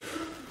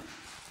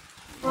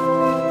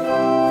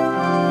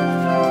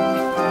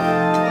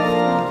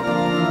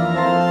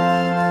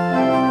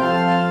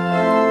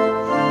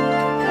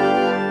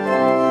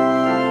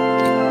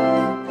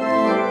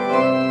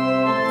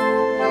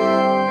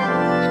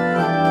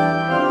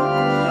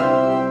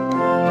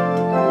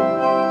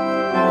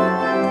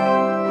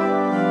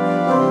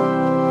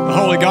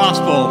Holy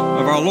Gospel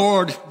of our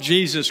Lord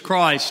Jesus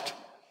Christ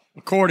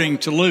according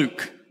to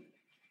Luke.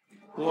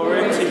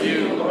 Glory to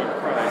you, Lord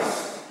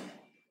Christ.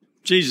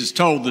 Jesus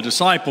told the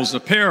disciples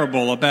a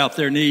parable about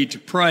their need to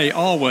pray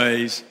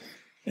always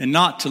and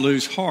not to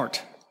lose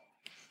heart.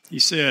 He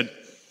said,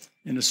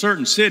 in a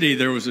certain city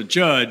there was a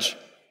judge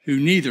who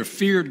neither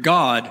feared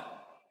God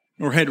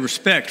nor had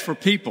respect for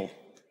people.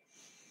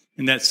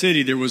 In that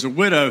city there was a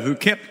widow who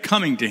kept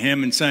coming to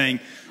him and saying,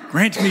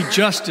 "Grant me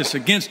justice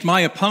against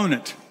my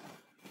opponent."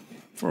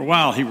 For a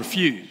while he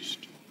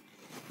refused.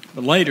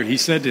 But later he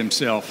said to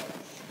himself,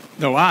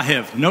 "Though I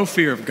have no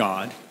fear of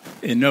God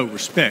and no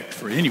respect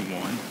for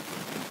anyone,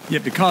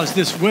 yet because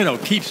this widow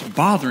keeps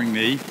bothering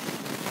me,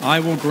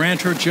 I will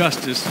grant her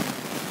justice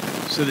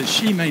so that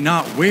she may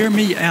not wear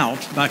me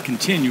out by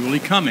continually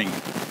coming."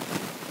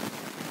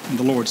 And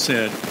the Lord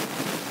said,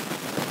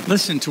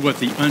 "Listen to what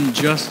the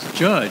unjust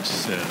judge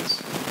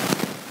says.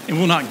 And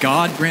will not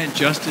God grant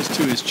justice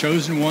to his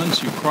chosen ones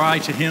who cry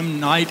to him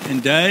night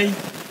and day?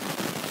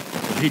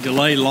 Will he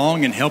delay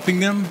long in helping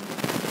them?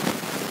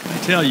 I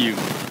tell you,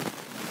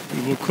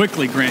 he will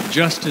quickly grant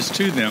justice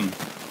to them.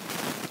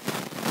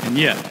 And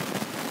yet,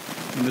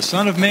 when the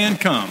Son of Man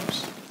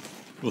comes,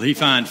 will he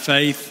find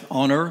faith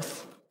on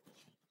earth?"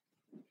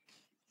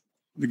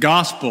 The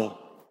Gospel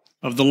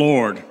of the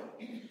Lord.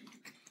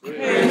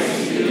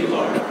 Praise to you,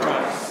 Lord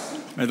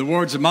Christ. May the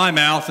words of my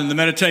mouth and the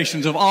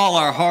meditations of all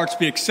our hearts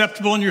be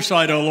acceptable in your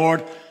sight, O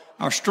Lord,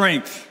 our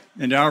strength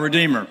and our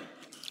Redeemer.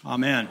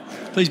 Amen.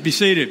 Please be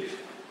seated.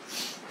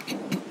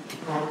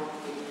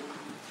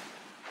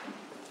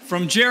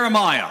 From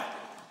Jeremiah,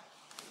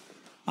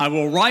 I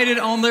will write it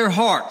on their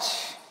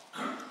hearts.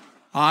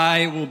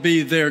 I will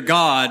be their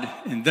God,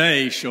 and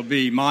they shall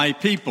be my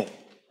people.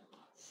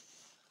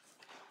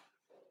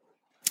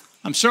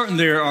 I'm certain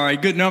there are a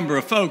good number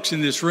of folks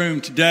in this room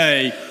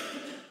today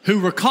who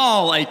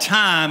recall a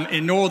time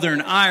in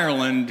Northern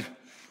Ireland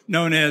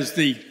known as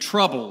the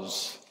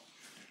Troubles.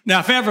 Now,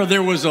 if ever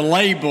there was a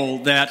label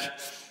that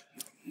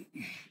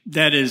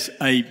is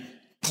a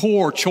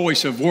poor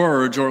choice of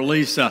words, or at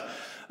least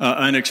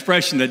an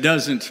expression that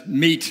doesn't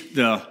meet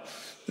the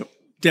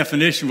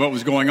definition of what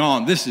was going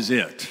on, this is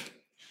it.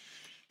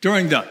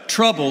 During the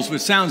Troubles,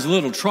 which sounds a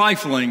little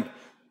trifling,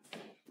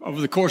 over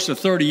the course of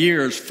 30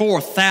 years,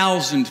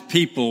 4,000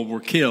 people were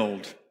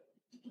killed.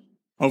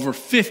 Over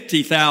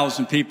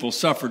 50,000 people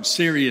suffered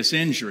serious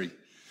injury.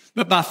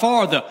 But by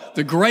far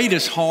the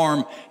greatest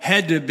harm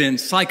had to have been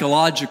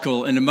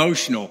psychological and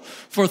emotional.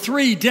 For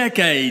 3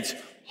 decades,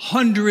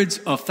 hundreds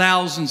of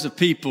thousands of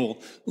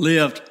people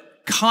lived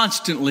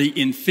constantly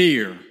in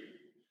fear.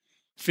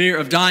 Fear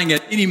of dying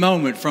at any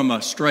moment from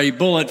a stray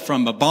bullet,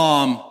 from a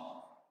bomb,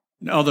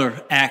 and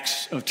other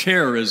acts of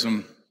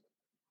terrorism.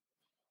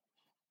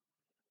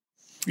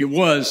 It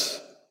was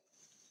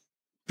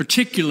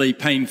particularly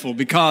painful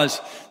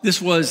because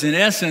this was, in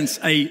essence,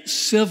 a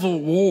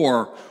civil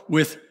war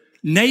with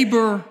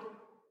neighbor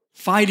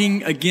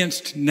fighting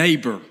against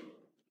neighbor.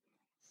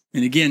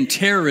 And again,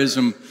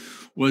 terrorism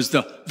was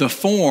the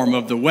form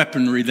of the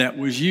weaponry that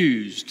was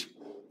used.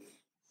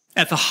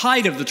 At the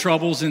height of the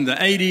Troubles in the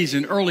 80s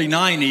and early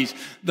 90s,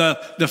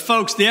 the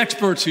folks, the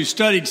experts who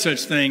studied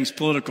such things,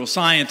 political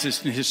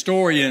scientists and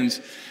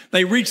historians,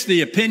 they reached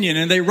the opinion,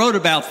 and they wrote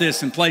about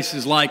this in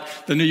places like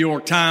the New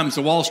York Times,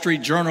 the Wall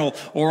Street Journal,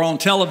 or on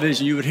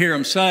television. You would hear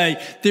them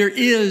say, there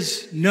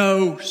is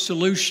no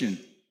solution.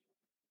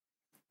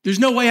 There's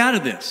no way out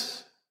of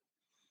this.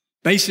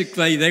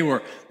 Basically, they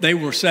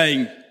were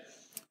saying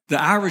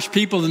the Irish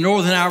people, the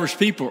Northern Irish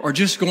people, are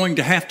just going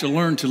to have to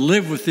learn to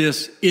live with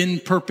this in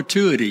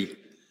perpetuity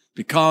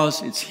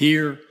because it's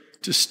here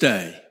to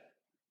stay.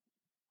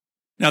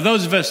 Now,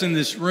 those of us in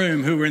this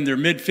room who are in their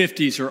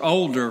mid-50s or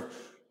older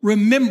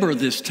remember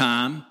this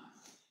time.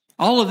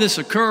 All of this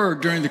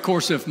occurred during the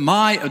course of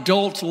my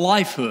adult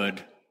lifehood.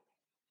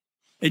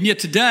 And yet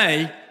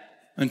today,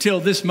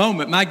 until this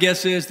moment, my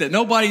guess is that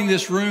nobody in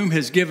this room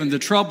has given the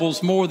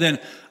Troubles more than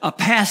a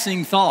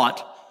passing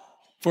thought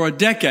for a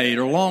decade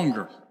or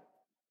longer.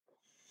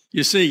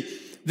 You see,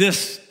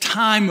 this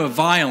time of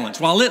violence,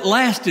 while it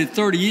lasted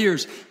 30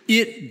 years,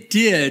 it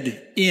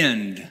did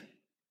end.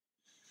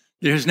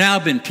 There has now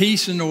been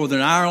peace in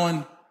Northern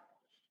Ireland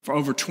for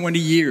over 20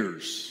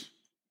 years.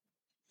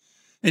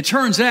 It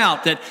turns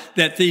out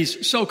that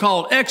these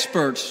so-called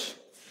experts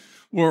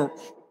who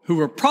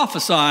were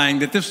prophesying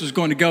that this was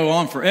going to go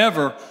on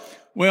forever,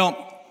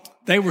 well,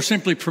 they were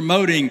simply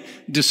promoting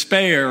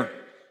despair,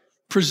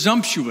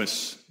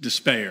 presumptuous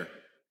despair.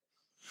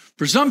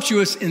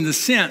 Presumptuous in the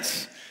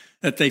sense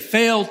that they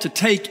failed to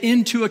take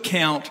into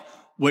account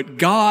what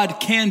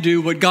God can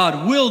do, what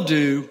God will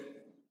do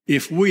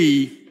if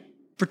we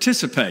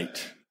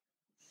participate.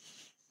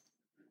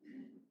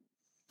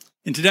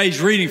 In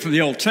today's reading from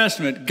the Old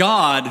Testament,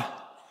 God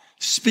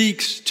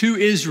speaks to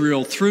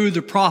Israel through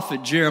the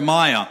prophet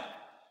Jeremiah.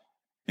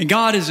 And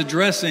God is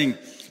addressing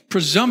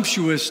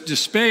presumptuous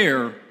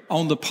despair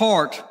on the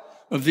part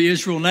of the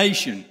Israel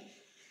nation.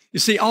 You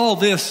see, all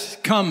this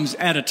comes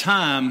at a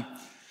time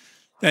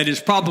that is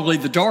probably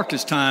the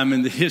darkest time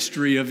in the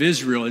history of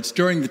Israel. It's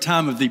during the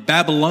time of the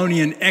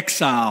Babylonian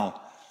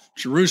exile.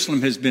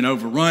 Jerusalem has been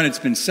overrun, it's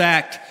been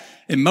sacked,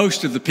 and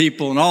most of the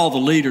people and all the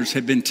leaders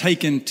have been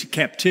taken to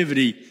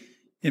captivity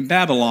in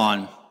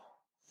Babylon.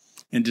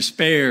 And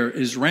despair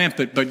is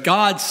rampant. But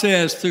God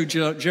says through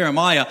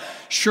Jeremiah,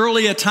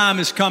 surely a time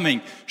is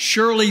coming.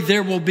 Surely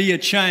there will be a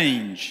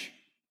change.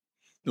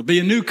 There'll be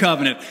a new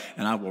covenant,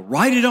 and I will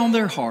write it on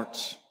their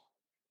hearts.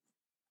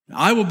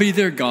 I will be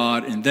their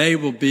God, and they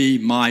will be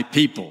my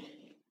people.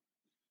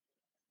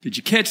 Did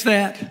you catch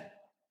that?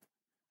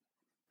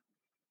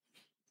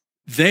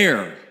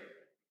 Their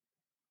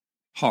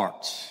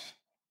hearts.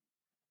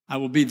 I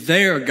will be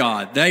their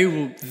God. They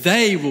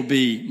will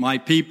be my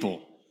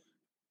people.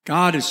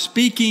 God is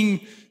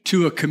speaking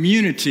to a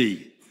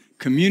community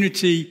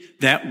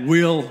that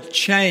will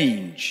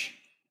change.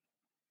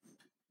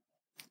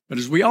 But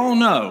as we all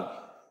know,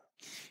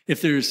 if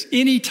there's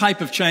any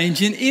type of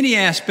change in any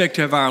aspect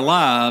of our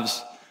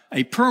lives,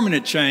 a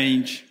permanent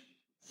change,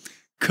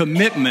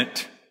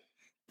 commitment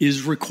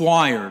is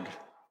required.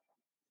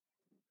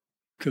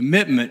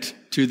 Commitment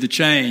to the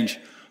change,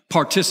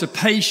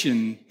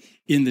 participation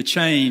in the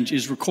change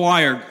is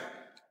required.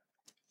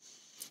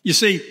 You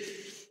see,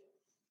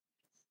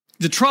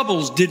 the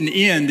Troubles didn't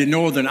end in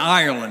Northern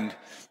Ireland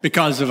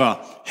because of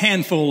a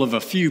handful of a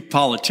few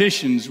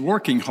politicians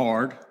working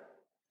hard.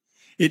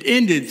 It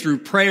ended through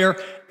prayer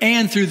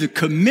and through the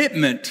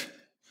commitment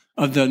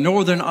of the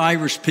Northern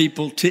Irish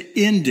people to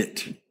end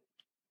it.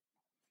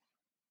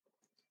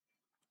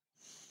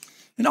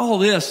 And all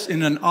this,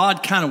 in an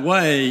odd kind of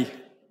way,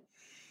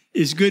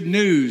 is good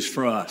news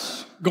for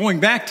us. Going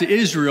back to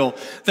Israel,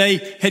 they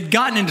had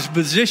gotten into the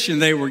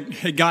position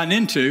had gotten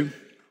into.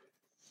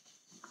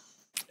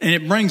 And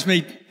it brings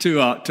me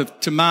to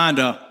mind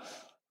a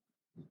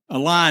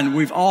line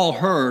we've all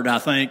heard, I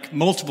think,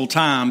 multiple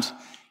times.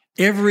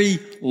 Every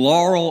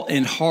Laurel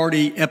and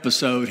Hardy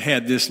episode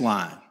had this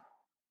line.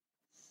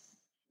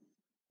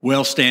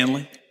 Well,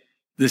 Stanley,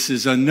 this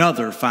is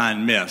another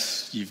fine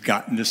mess you've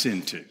gotten us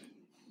into.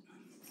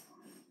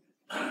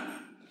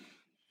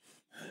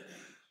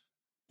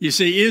 You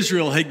see,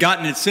 Israel had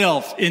gotten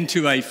itself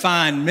into a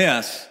fine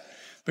mess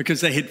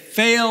because they had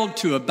failed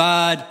to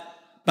abide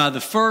by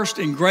the first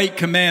and great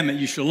commandment.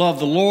 You shall love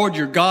the Lord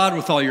your God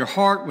with all your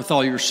heart, with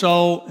all your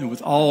soul, and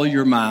with all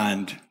your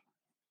mind.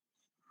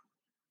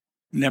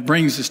 And that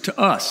brings us to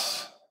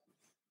us.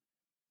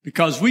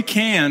 Because we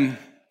can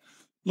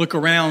look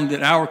around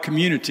at our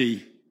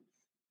community.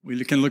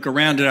 We can look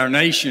around at our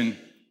nation.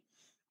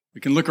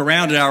 We can look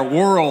around at our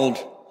world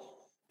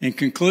and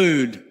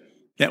conclude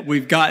that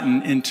we've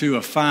gotten into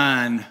a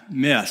fine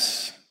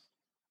mess.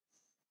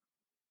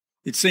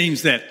 It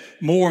seems that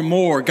more and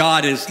more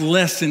God is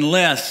less and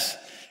less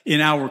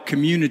in our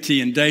community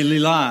and daily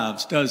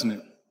lives, doesn't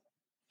it?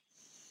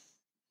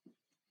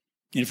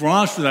 And if we're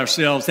honest with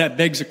ourselves, that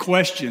begs a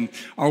question.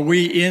 Are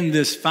we in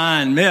this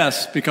fine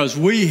mess because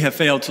we have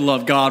failed to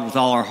love God with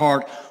all our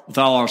heart, with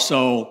all our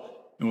soul,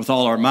 and with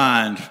all our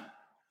mind?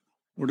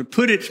 Or to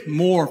put it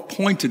more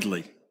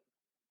pointedly,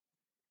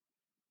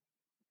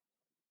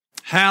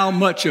 how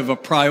much of a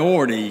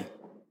priority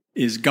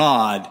is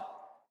God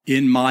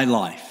in my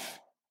life?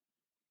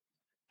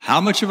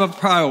 How much of a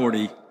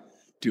priority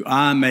do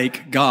I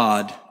make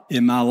God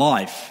in my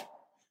life?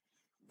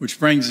 Which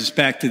brings us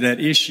back to that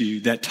issue,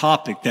 that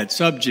topic, that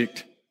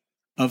subject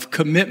of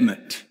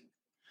commitment.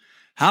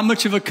 How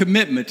much of a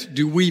commitment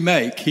do we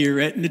make here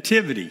at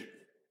Nativity?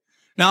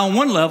 Now, on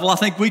one level, I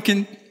think we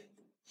can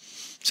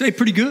say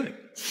pretty good.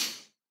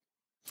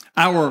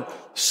 Our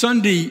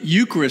Sunday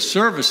Eucharist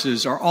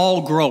services are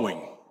all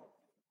growing.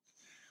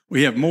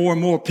 We have more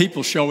and more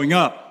people showing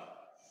up.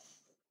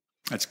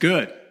 That's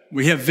good.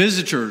 We have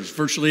visitors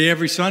virtually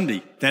every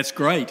Sunday. That's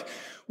great.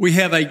 We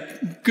have a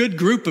good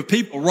group of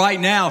people right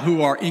now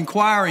who are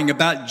inquiring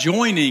about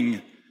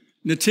joining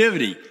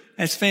Nativity.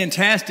 That's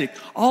fantastic.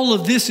 All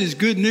of this is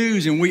good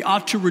news, and we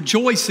ought to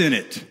rejoice in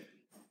it.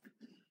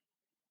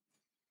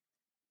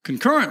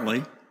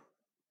 Concurrently,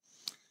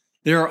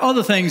 there are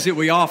other things that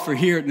we offer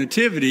here at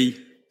Nativity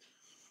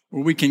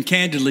where we can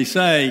candidly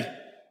say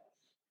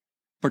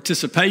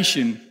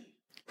participation,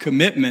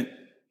 commitment,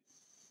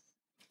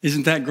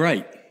 isn't that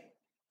great?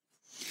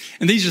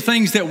 And these are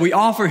things that we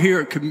offer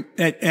here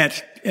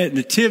at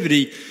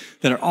Nativity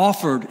that are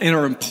offered and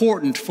are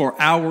important for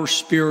our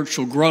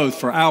spiritual growth,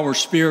 for our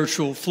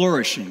spiritual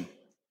flourishing.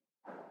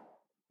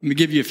 Let me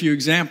give you a few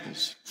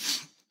examples.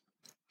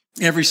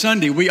 Every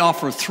Sunday, we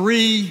offer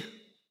 3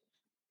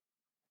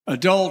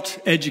 adult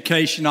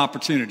education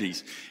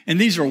opportunities.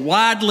 And these are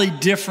widely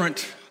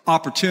different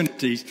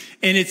opportunities,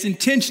 and it's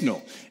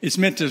intentional. It's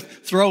meant to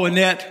throw a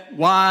net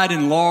wide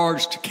and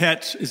large to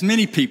catch as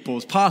many people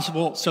as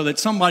possible so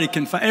that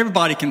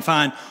everybody can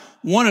find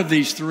one of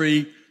these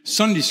 3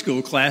 Sunday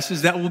school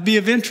classes that will be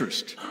of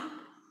interest.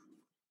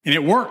 And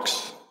it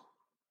works.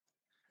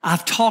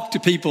 I've talked to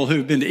people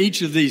who've been to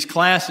each of these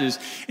classes,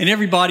 and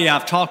everybody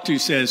I've talked to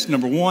says,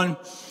 number one,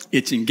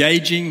 it's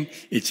engaging,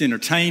 it's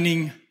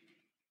entertaining,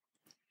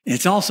 and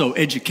it's also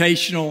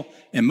educational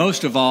And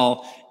most of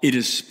all, it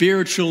is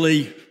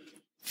spiritually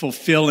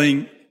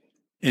fulfilling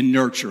and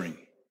nurturing.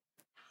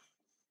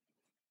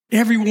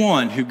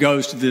 Everyone who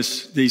goes to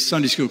these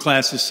Sunday school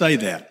classes say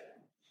that.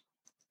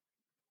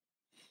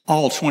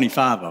 All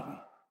 25 of them.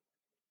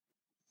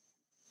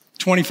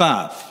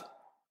 25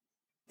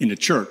 in a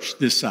church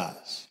this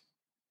size.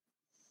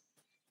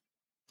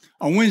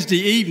 On Wednesday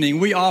evening,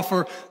 we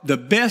offer the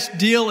best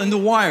deal in the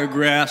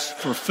Wiregrass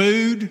for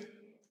food,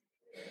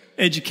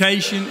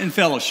 education, and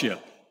fellowship.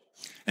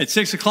 At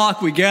 6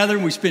 o'clock, we gather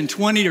and we spend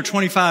 20 or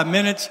 25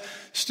 minutes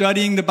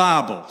studying the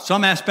Bible,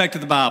 some aspect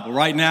of the Bible.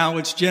 Right now,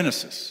 it's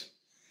Genesis.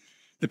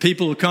 The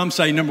people who come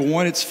say, number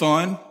one, it's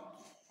fun.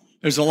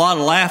 There's a lot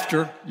of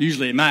laughter,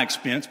 usually at my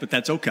expense, but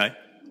that's okay.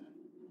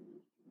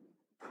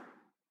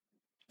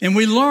 And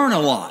we learn a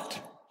lot.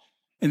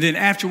 And then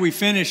after we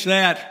finish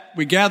that,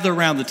 we gather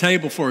around the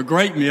table for a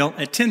great meal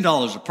at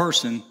 $10 a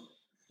person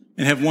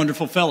and have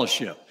wonderful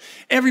fellowship.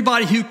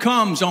 Everybody who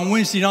comes on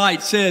Wednesday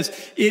night says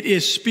it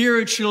is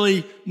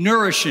spiritually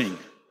nourishing.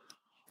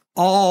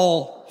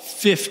 All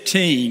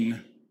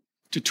 15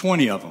 to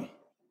 20 of them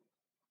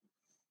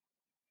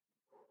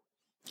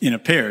in a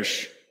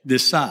parish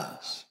this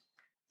size.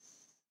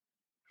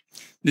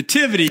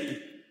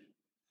 Nativity,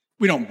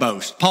 we don't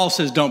boast. Paul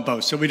says don't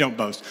boast, so we don't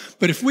boast.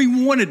 But if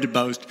we wanted to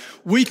boast,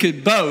 we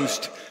could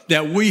boast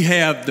that we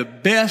have the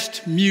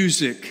best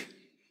music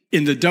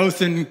in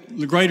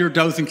the greater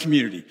Dothan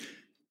community.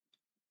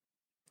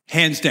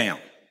 Hands down.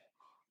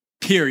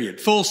 Period.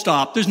 Full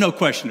stop. There's no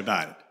question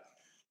about it.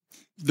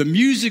 The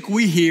music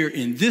we hear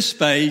in this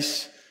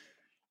space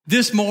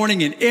this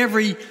morning and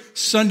every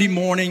Sunday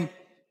morning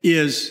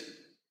is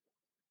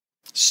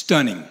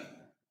stunning.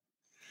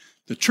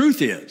 The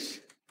truth is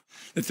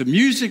that the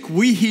music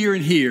we hear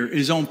in here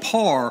is on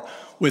par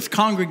with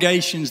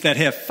congregations that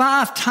have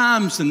 5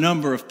 times the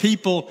number of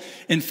people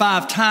and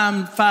 5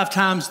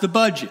 times the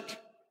budget.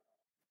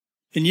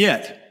 And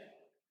yet,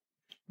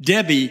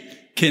 Debbie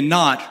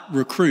cannot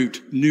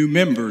recruit new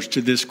members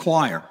to this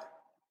choir.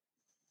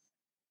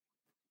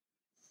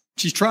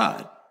 She's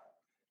tried.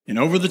 And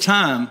over the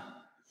time,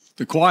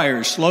 the choir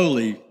is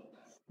slowly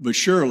but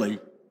surely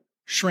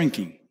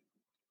shrinking.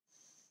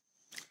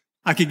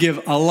 I could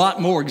give a lot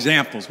more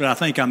examples, but I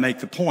think I make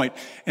the point.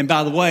 And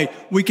by the way,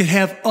 we could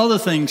have other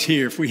things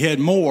here if we had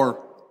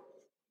more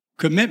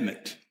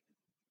commitment.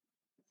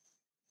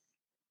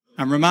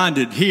 I'm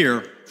reminded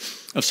here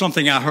of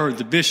something I heard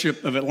the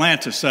Bishop of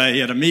Atlanta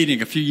say at a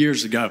meeting a few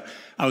years ago.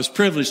 I was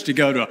privileged to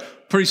go to a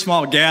pretty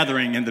small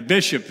gathering, and the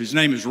bishop, his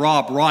name is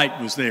Rob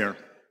Wright, was there.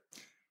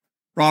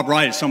 Rob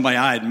Wright is somebody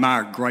I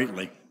admire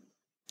greatly.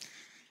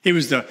 He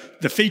was the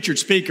featured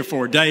speaker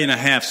for a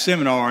day-and-a-half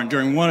seminar, and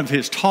during one of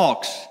his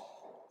talks,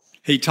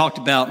 he talked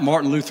about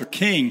Martin Luther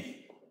King.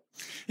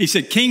 He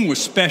said King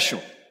was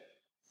special.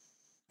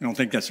 I don't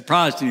think that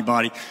surprised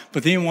anybody,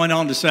 but then he went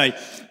on to say,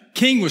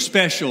 King was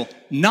special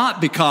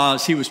not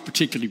because he was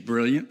particularly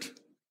brilliant,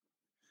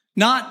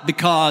 not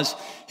because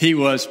he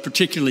was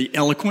particularly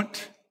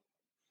eloquent,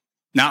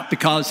 not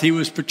because he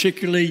was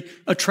particularly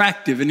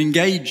attractive and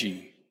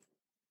engaging.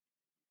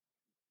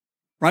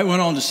 Wright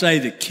went on to say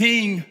that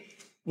King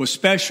was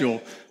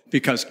special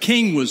because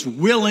King was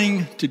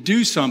willing to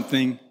do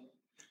something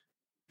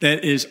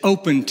that is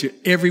open to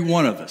every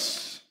one of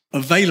us,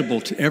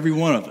 available to every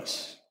one of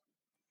us.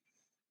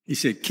 He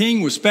said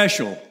King was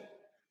special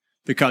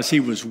because he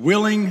was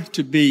willing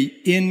to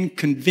be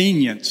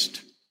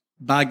inconvenienced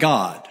by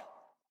God.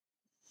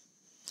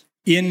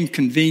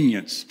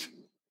 Inconvenienced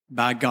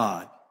by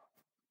God.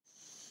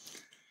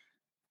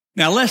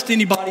 Now, lest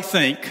anybody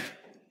think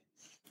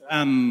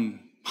I'm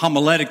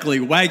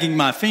homiletically wagging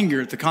my finger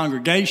at the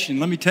congregation,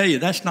 let me tell you,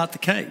 that's not the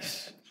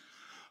case.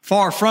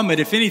 Far from it.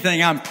 If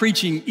anything, I'm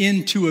preaching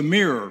into a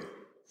mirror.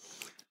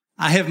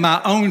 I have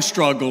my own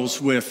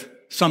struggles with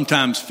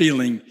sometimes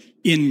feeling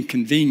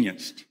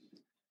inconvenienced.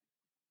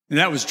 And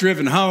that was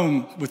driven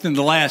home within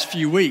the last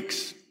few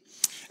weeks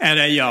at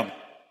an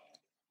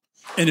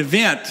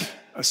event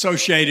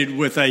associated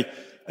with a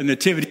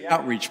nativity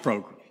outreach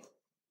program.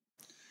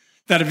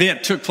 That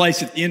event took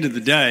place at the end of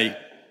the day.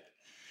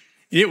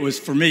 It was,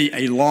 for me,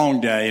 a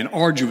long day, an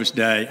arduous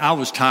day. I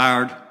was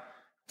tired.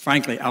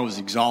 Frankly, I was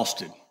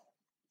exhausted.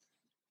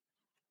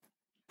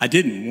 I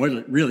didn't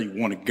really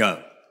want to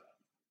go.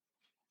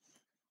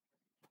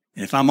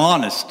 And if I'm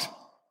honest,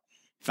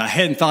 if I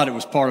hadn't thought it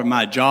was part of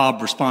my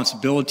job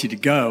responsibility to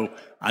go,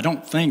 I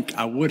don't think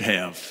I would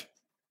have.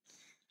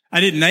 I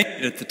didn't name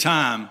it at the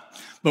time,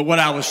 but what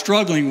I was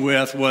struggling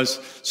with was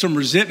some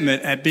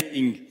resentment at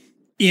being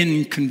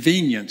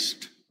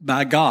inconvenienced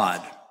by God.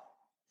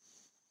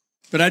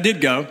 But I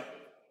did go,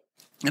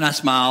 and I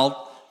smiled,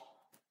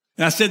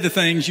 and I said the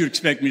things you'd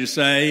expect me to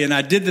say, and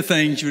I did the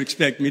things you'd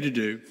expect me to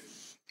do.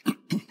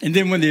 And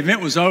then when the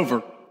event was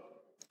over,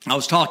 I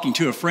was talking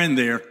to a friend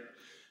there.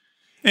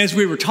 As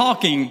we were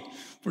talking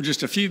for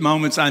just a few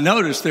moments, I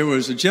noticed there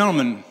was a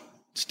gentleman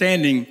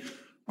standing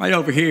right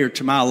over here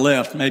to my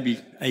left, maybe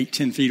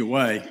 8-10 feet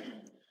away.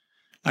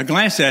 I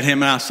glanced at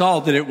him and I saw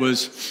that it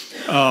was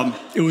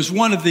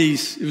one of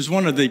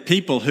the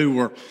people who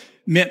were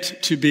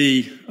meant to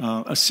be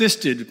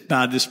assisted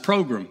by this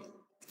program.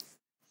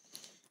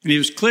 And he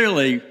was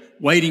clearly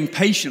waiting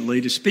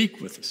patiently to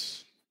speak with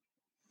us.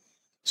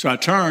 So I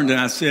turned and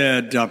I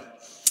said,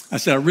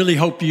 I really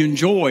hope you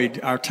enjoyed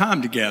our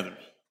time together.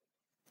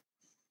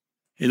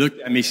 He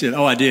looked at me and said,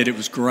 "Oh, I did. It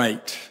was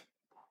great."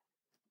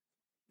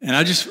 And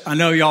I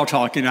know y'all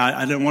talking.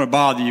 I didn't want to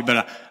bother you,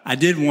 but I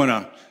did want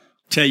to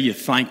tell you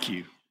thank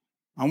you.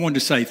 I wanted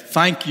to say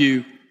thank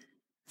you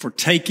for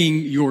taking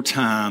your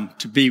time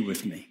to be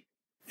with me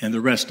and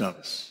the rest of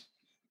us.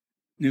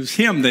 And it was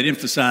him that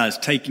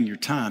emphasized taking your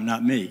time,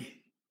 not me.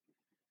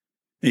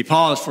 And he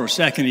paused for a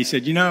second. He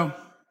said, "You know,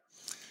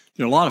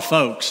 there are a lot of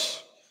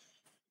folks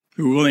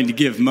who are willing to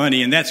give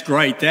money, and that's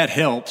great. That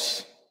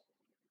helps.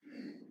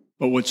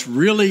 But what's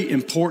really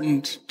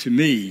important to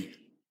me,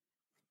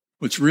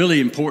 what's really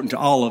important to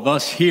all of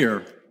us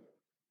here,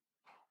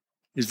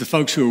 is the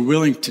folks who are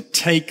willing to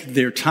take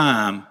their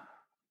time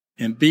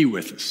and be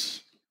with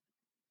us."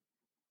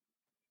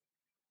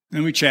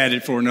 And we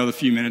chatted for another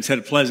few minutes, had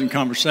a pleasant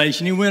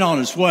conversation. He went on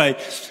his way.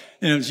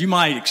 And as you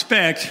might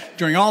expect,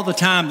 during all the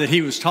time that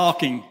he was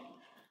talking,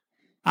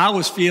 I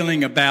was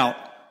feeling about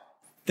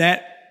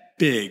that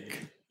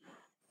big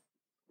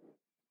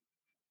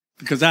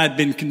because I had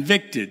been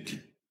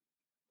convicted.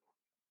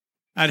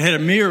 I'd had a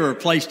mirror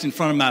placed in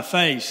front of my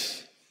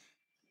face.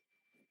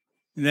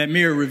 And that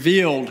mirror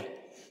revealed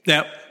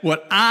that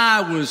what I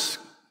was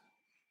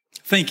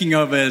thinking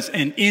of as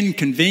an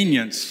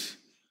inconvenience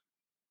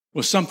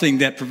was something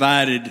that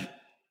provided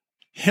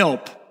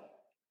help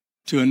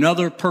to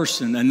another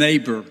person, a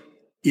neighbor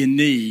in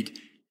need,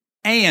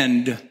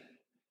 and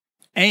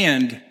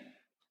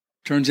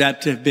turns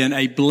out to have been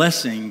a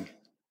blessing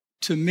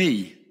to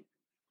me.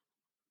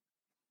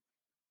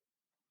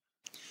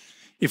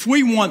 If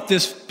we want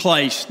this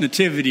place,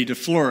 Nativity, to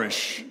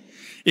flourish,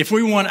 if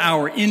we want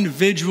our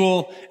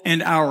individual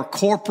and our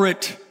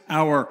corporate,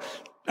 our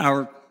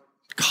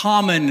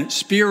common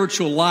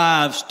spiritual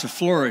lives to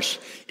flourish,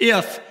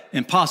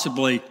 and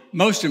possibly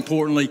most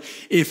importantly,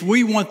 if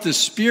we want the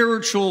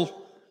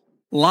spiritual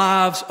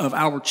lives of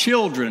our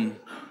children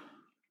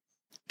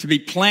to be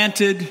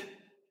planted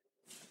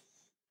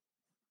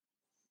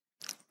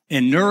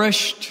and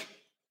nourished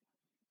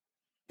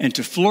and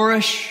to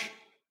flourish,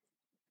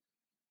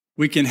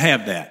 we can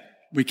have that.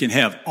 We can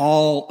have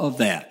all of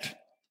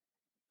that.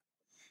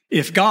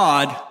 If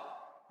God,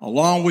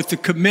 along with the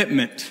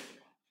commitment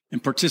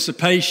and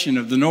participation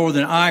of the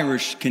Northern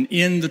Irish, can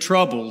end the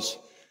troubles,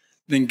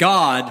 then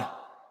God,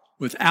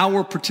 with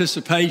our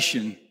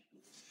participation,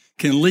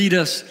 can lead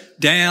us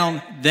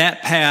down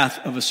that path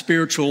of a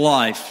spiritual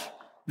life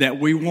that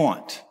we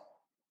want.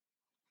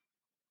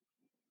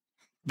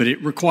 But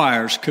it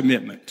requires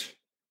commitment.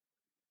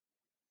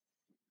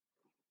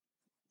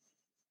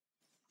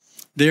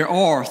 There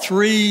are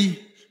 3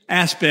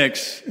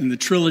 aspects in the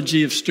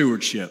trilogy of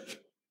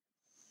stewardship.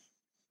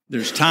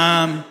 There's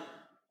time,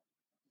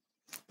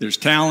 there's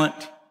talent,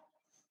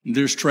 and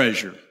there's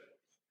treasure.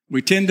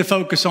 We tend to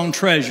focus on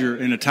treasure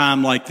in a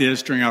time like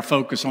this during our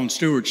focus on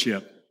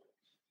stewardship.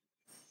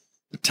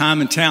 But time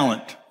and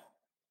talent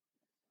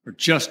are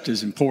just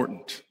as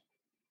important.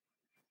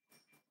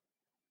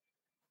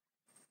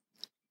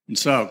 And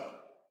so,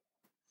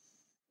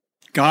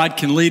 God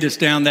can lead us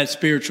down that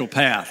spiritual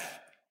path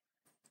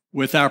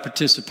with our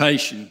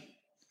participation,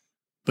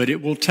 but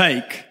it will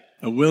take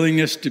a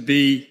willingness to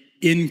be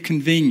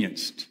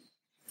inconvenienced.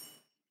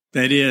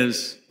 That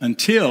is,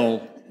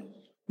 until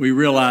we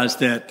realize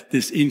that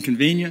this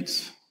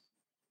inconvenience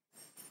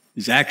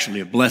is actually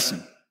a blessing.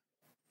 In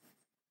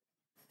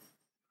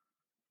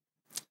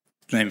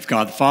the name of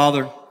God the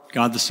Father,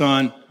 God the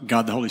Son,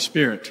 God the Holy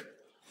Spirit.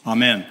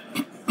 Amen.